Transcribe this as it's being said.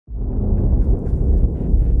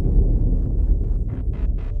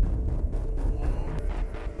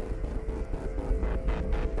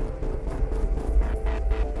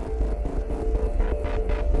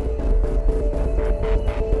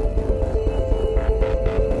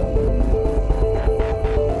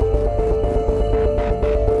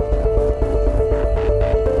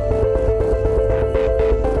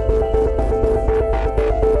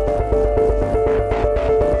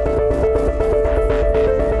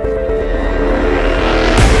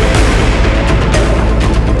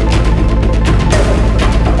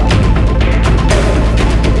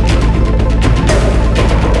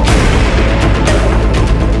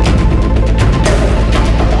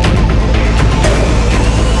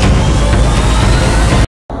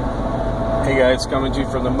guys, coming to you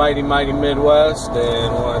from the mighty, mighty Midwest,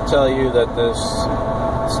 and I want to tell you that this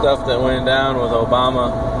stuff that went down with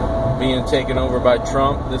Obama being taken over by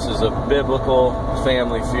Trump, this is a biblical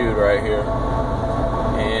family feud right here.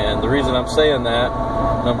 And the reason I'm saying that,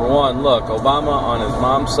 number one, look, Obama on his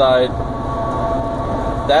mom's side,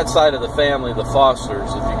 that side of the family, the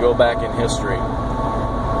Fosters, if you go back in history,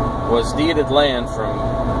 was deeded land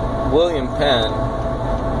from William Penn,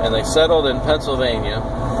 and they settled in Pennsylvania,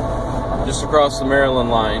 just across the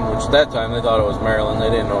Maryland line, which at that time they thought it was Maryland, they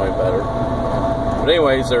didn't know any better. But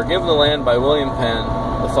anyways, they were given the land by William Penn,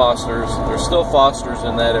 the Fosters. There's still Fosters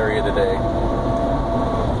in that area today.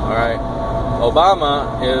 Alright,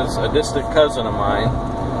 Obama is a distant cousin of mine,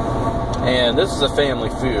 and this is a family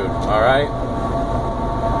feud, alright?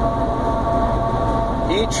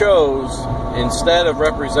 He chose, instead of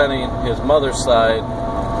representing his mother's side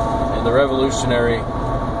and the Revolutionary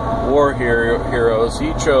War heroes,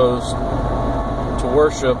 he chose to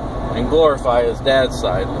worship and glorify his dad's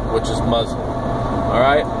side, which is Muslim.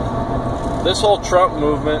 Alright? This whole Trump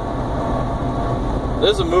movement,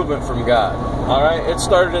 this is a movement from God. Alright? It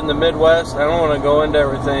started in the Midwest. I don't want to go into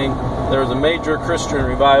everything. There was a major Christian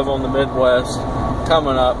revival in the Midwest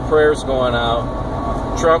coming up, prayers going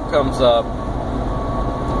out. Trump comes up.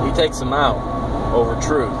 He takes them out over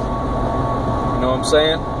truth. You know what I'm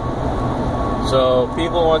saying? So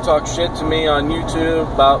people want to talk shit to me on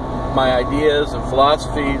YouTube about my ideas and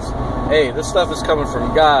philosophies. Hey, this stuff is coming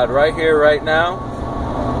from God right here, right now.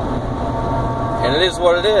 And it is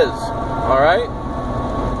what it is. Alright?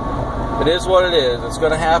 It is what it is. It's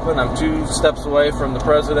going to happen. I'm 2 steps away from the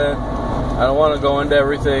president. I don't want to go into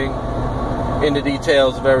everything, into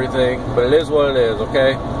details of everything, but it is what it is,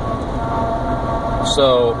 okay?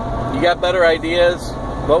 So, you got better ideas?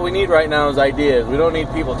 What we need right now is ideas. We don't need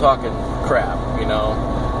people talking crap, you know.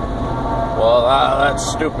 Well, that's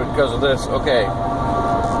stupid because of this. Okay.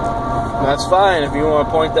 That's fine. If you want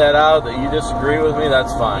to point that out, that you disagree with me,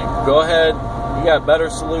 that's fine. Go ahead. You got better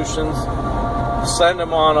solutions. Send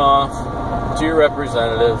them on off to your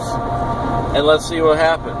representatives, and let's see what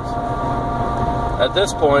happens. At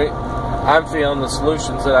this point, I'm feeling the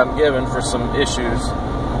solutions that I'm given for some issues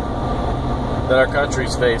that our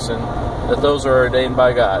country's facing, that those are ordained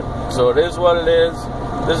by God. So it is what it is.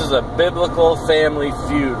 This is a biblical family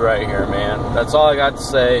feud right here, man. That's all I got to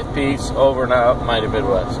say. Peace, over and out, mighty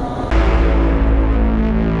Midwest.